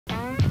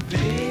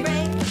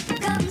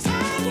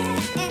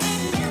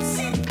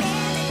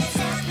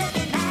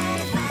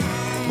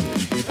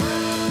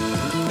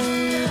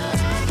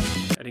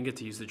didn't get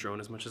to use the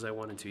drone as much as I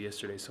wanted to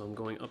yesterday, so I'm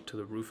going up to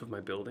the roof of my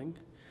building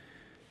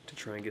to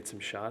try and get some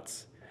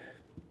shots.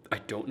 I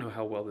don't know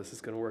how well this is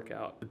gonna work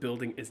out. The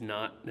building is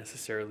not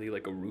necessarily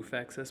like a roof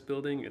access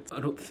building. I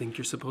don't think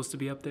you're supposed to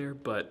be up there,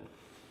 but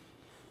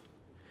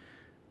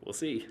we'll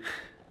see.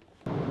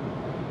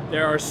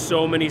 There are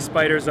so many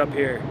spiders up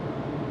here.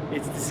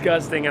 It's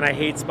disgusting and I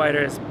hate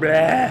spiders. Blah.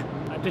 I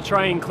have to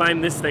try and climb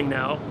this thing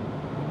now.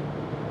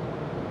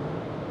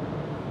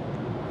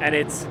 And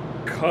it's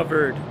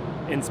covered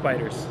in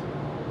spiders.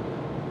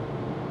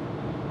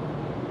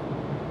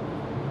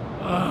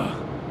 Ugh.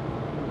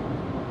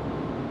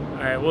 All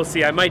right, we'll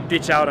see. I might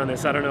ditch out on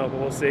this. I don't know, but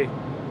we'll see.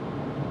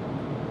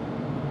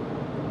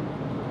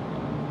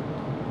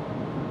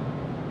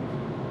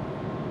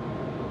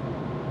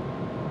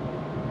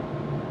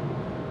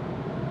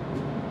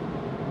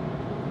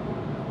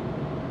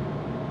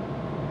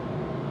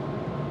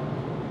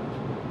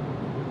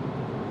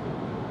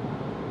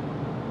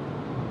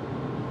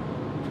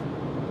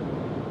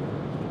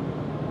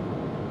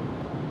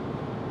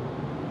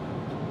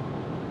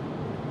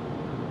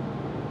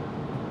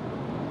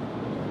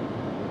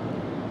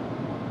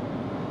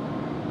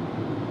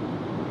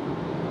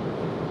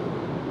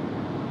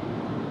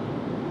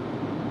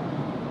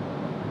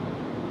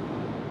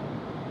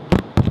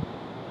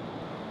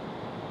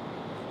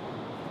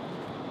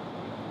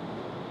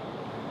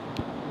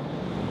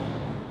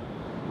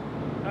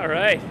 All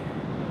right,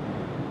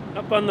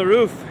 up on the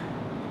roof.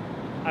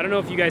 I don't know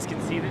if you guys can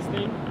see this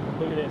thing.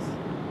 Look at this.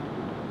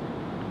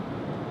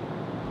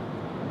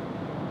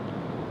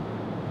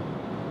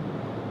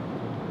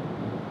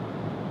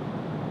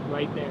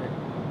 Right there.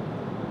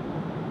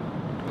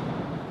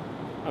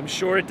 I'm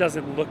sure it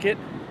doesn't look it,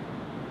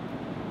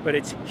 but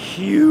it's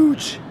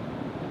huge.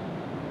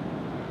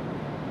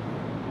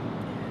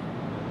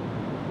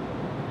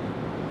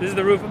 This is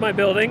the roof of my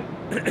building.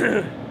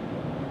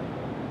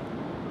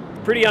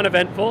 Pretty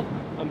uneventful.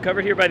 I'm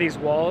covered here by these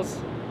walls,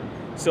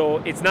 so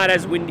it's not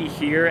as windy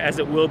here as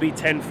it will be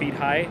 10 feet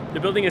high. The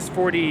building is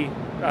 40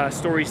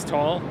 stories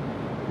tall,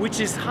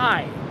 which is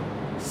high.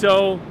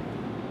 So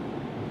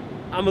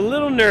I'm a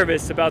little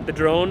nervous about the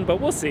drone, but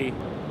we'll see.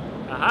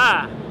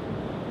 Aha!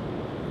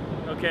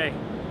 Okay.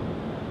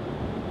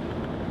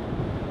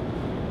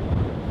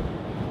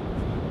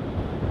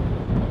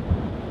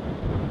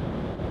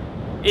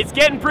 It's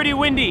getting pretty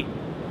windy.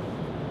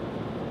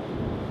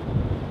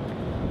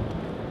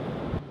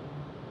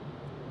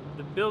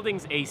 The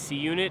building's AC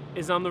unit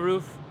is on the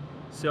roof,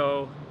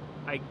 so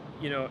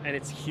and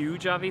it's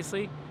huge,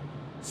 obviously,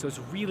 so it's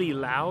really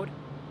loud.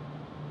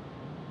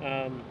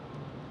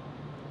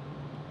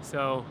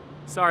 So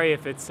sorry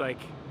if it's like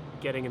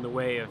getting in the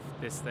way of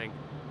this thing.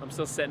 I'm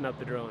still setting up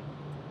the drone.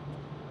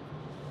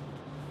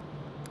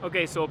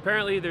 Okay, so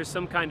apparently there's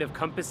some kind of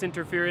compass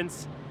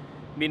interference,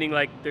 meaning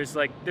there's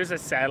a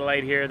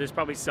satellite here. There's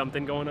probably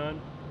something going on.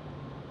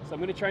 So I'm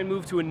gonna try and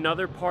move to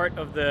another part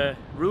of the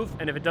roof,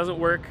 and if it doesn't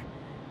work,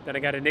 then I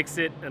gotta nix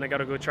it and I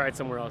gotta go try it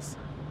somewhere else.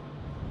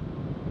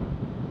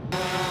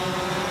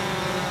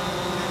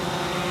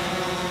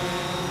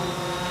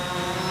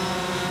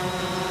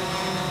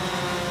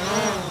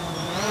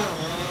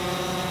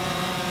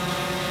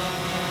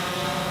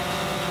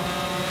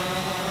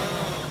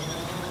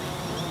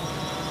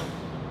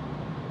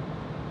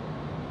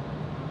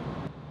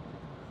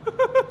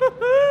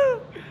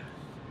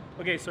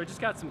 Okay, so I just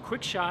got some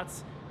quick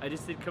shots. I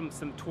just did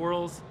some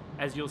twirls,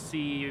 as you'll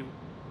see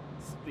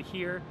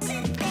here.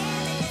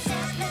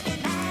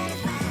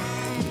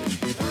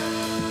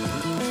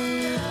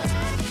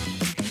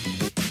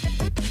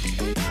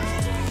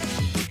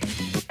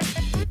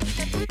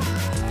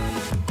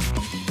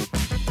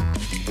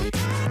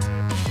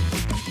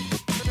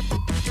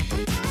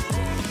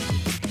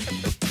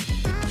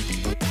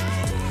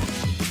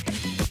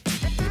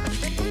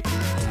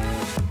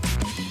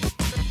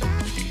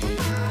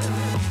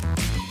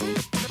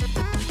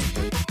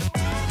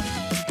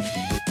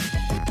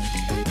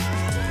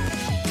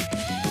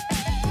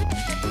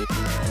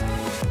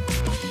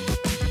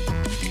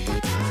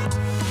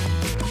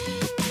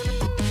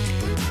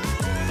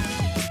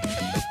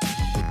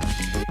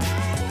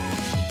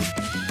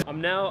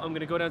 Now I'm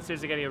gonna go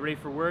downstairs. I gotta get ready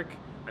for work.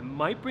 I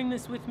might bring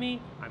this with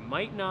me, I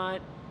might not,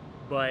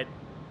 but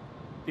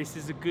this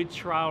is a good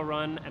trial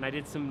run, and I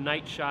did some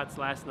night shots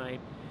last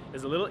night.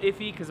 It's a little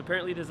iffy because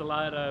apparently there's a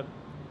lot of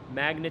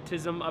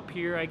magnetism up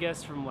here, I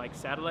guess, from like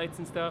satellites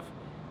and stuff,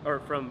 or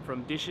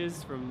from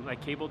dishes, from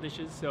like cable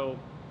dishes, so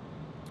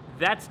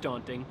that's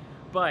daunting.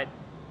 But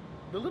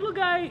the little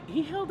guy,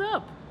 he held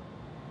up.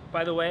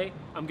 By the way,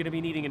 I'm gonna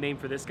be needing a name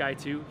for this guy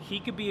too. He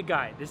could be a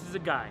guy. This is a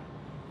guy.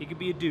 He could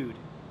be a dude.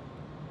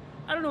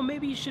 I don't know,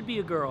 maybe he should be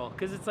a girl,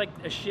 because it's like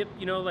a ship,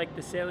 you know, like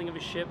the sailing of a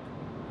ship,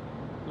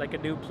 like a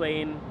new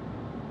plane.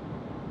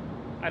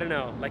 I don't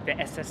know, like the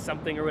SS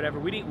something or whatever.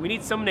 We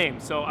need some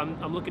name, so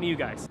I'm looking at you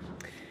guys.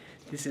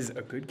 This is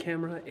a good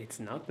camera. It's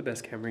not the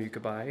best camera you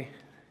could buy.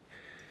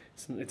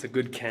 It's a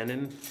good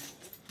Canon.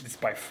 It's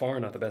by far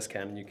not the best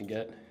Canon you can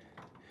get.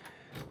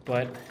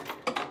 But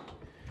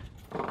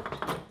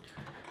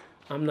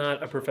I'm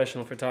not a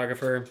professional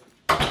photographer.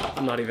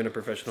 I'm not even a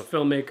professional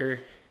filmmaker.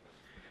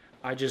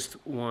 I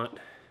just want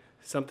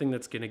something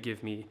that's gonna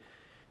give me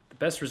the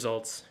best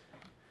results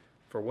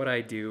for what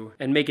I do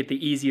and make it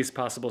the easiest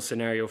possible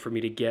scenario for me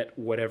to get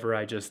whatever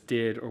I just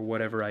did or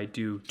whatever I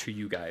do to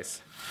you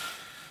guys.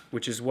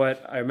 Which is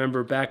what I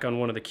remember back on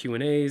one of the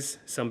Q&As,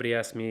 somebody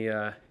asked me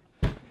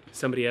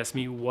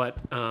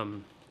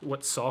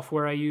what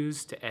software I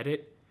use to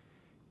edit,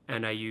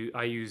 and I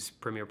use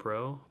Premiere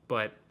Pro,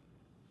 but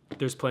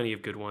there's plenty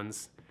of good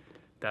ones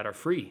that are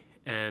free.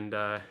 And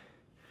I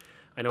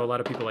know a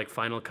lot of people like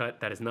Final Cut,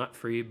 that is not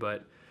free,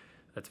 but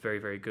that's very,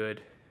 very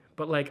good.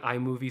 But like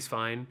iMovie's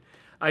fine.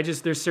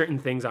 There's certain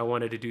things I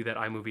wanted to do that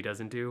iMovie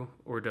doesn't do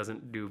or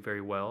doesn't do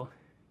very well.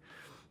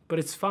 But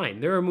it's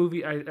fine. There are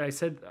movies, I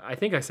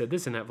think I said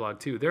this in that vlog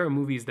too. There are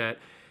movies that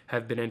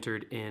have been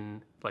entered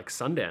in like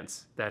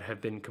Sundance that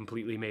have been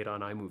completely made on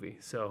iMovie.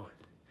 So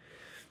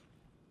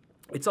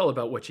it's all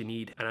about what you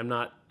need. And I'm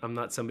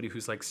not somebody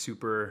who's like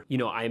super, you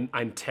know, I'm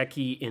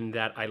techie in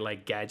that I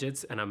like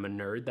gadgets and I'm a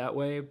nerd that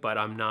way, but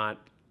I'm not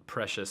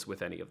precious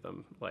with any of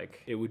them.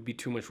 Like, it would be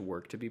too much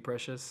work to be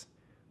precious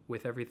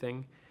with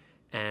everything.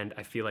 And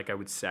I feel like I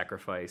would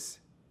sacrifice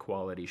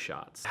quality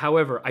shots.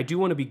 However, I do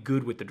want to be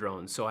good with the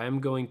drone, so I am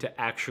going to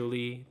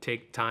actually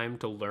take time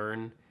to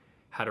learn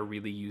how to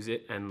really use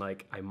it, and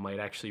like I might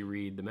actually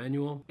read the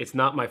manual. It's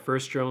not my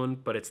first drone,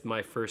 but it's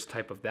my first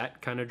type of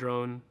that kind of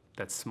drone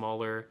that's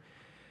smaller,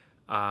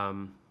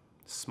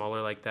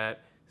 smaller like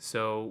that.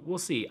 So we'll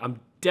see. I'm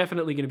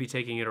definitely going to be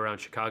taking it around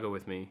Chicago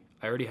with me.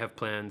 I already have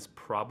plans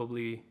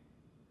probably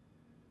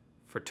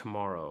for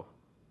tomorrow,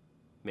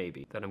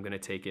 maybe, that I'm going to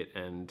take it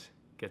and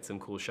get some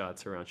cool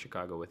shots around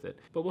Chicago with it.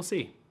 But we'll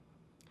see.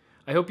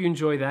 I hope you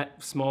enjoy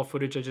that small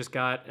footage I just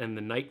got and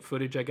the night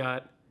footage I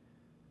got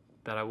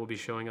that I will be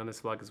showing on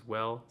this vlog as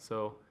well.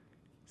 So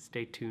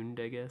stay tuned,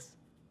 I guess.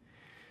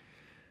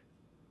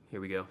 Here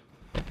we go.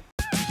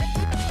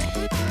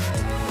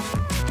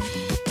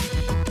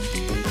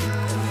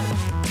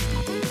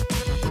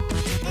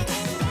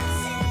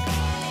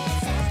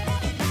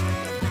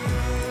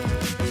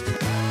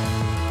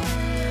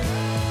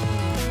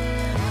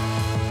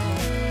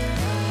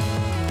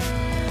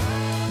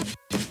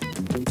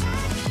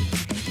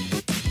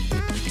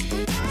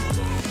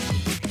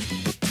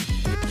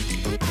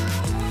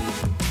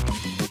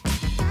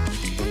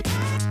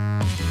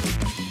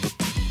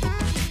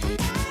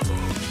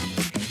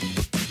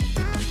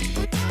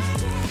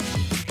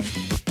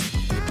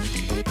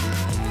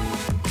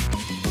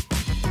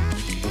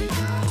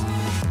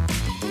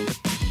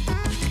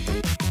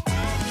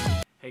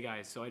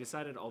 So I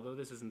decided, although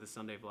this isn't the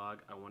Sunday vlog,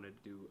 I wanted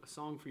to do a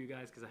song for you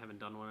guys because I haven't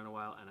done one in a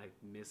while, and I've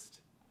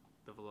missed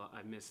the vlog.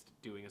 I missed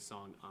doing a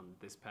song on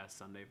this past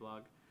Sunday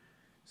vlog.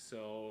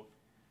 So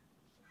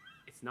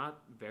it's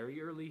not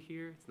very early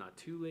here. It's not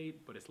too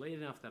late, but it's late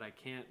enough that I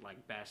can't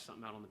like bash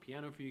something out on the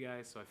piano for you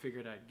guys. So I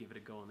figured I'd give it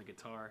a go on the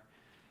guitar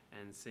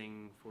and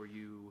sing for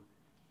you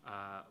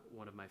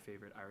one of my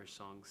favorite Irish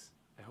songs.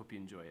 I hope you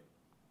enjoy it.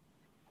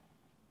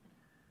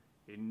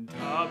 In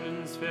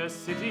Dublin's fair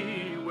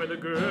city, where the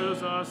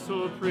girls are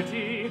so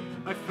pretty,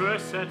 I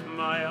first set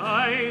my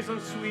eyes on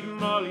sweet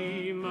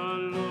Molly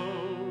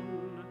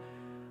Malone.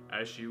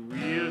 As she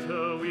wheeled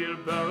her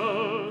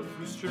wheelbarrow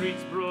through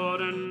streets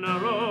broad and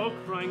narrow,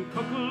 crying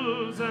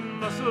cockles and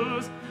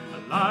mussels,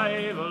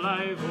 alive,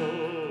 alive,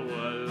 oh,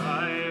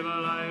 alive,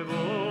 alive,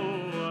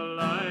 oh,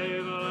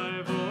 alive,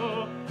 alive,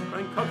 oh,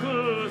 crying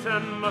cockles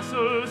and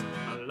mussels,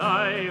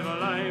 alive,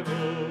 alive,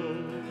 oh.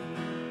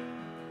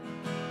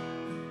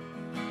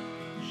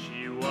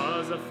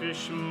 Was a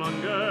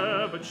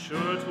fishmonger, but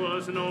sure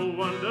 'twas no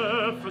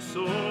wonder, for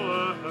so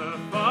were her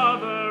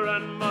father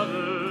and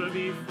mother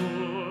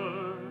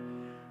before.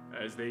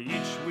 As they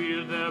each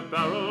wheeled their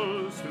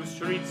barrows through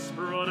streets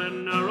broad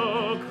and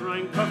narrow,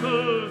 crying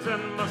cockles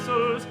and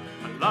mussels,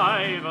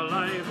 alive,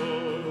 alive,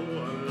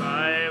 oh,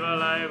 alive,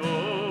 alive,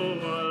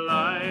 oh,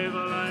 alive,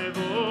 alive,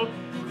 oh,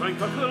 crying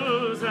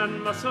cockles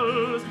and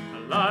mussels,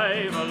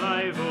 alive,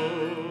 alive,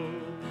 oh.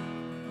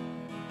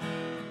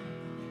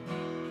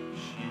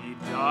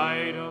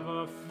 Died of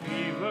a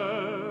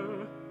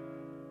fever,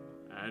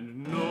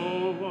 and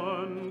no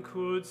one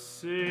could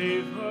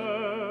save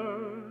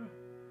her,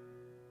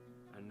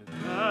 and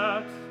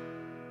that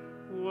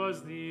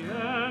was the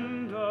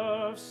end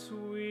of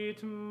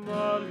sweet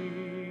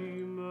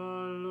Molly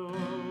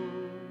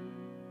Malone.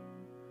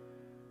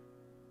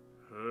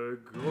 Her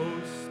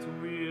ghost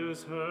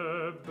wheels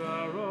her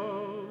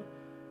barrow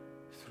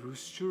through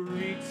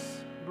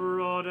streets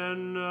broad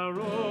and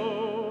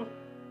narrow,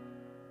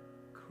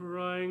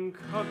 crying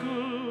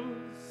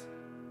cockles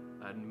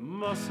and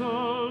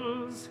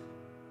mussels,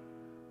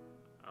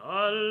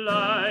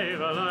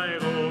 alive, alive,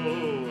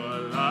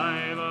 oh,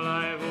 alive,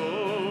 alive,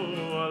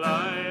 oh,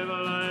 alive,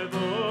 alive,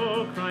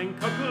 oh, crying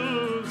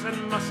cockles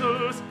and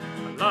mussels,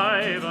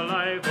 alive,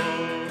 alive,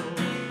 oh.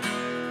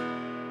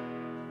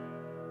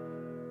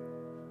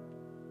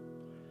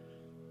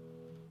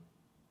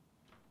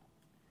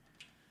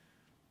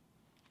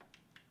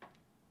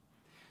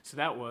 So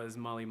that was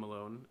Molly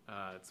Malone.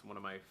 It's one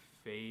of my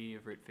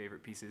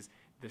favorite pieces.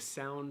 The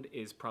sound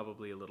is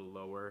probably a little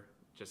lower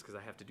just because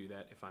I have to do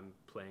that if I'm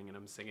playing and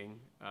I'm singing,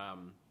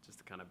 just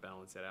to kind of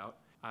balance it out.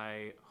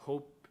 I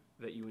hope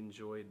that you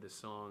enjoyed the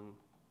song,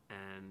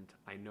 and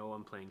I know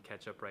I'm playing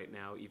catch up right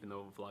now even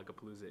though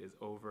Vlogapalooza is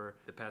over.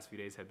 The past few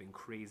days have been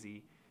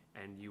crazy,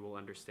 and you will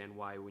understand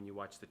why when you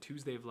watch the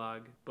Tuesday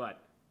vlog.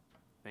 But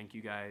thank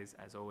you guys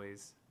as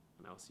always,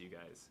 and I'll see you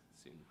guys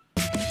soon.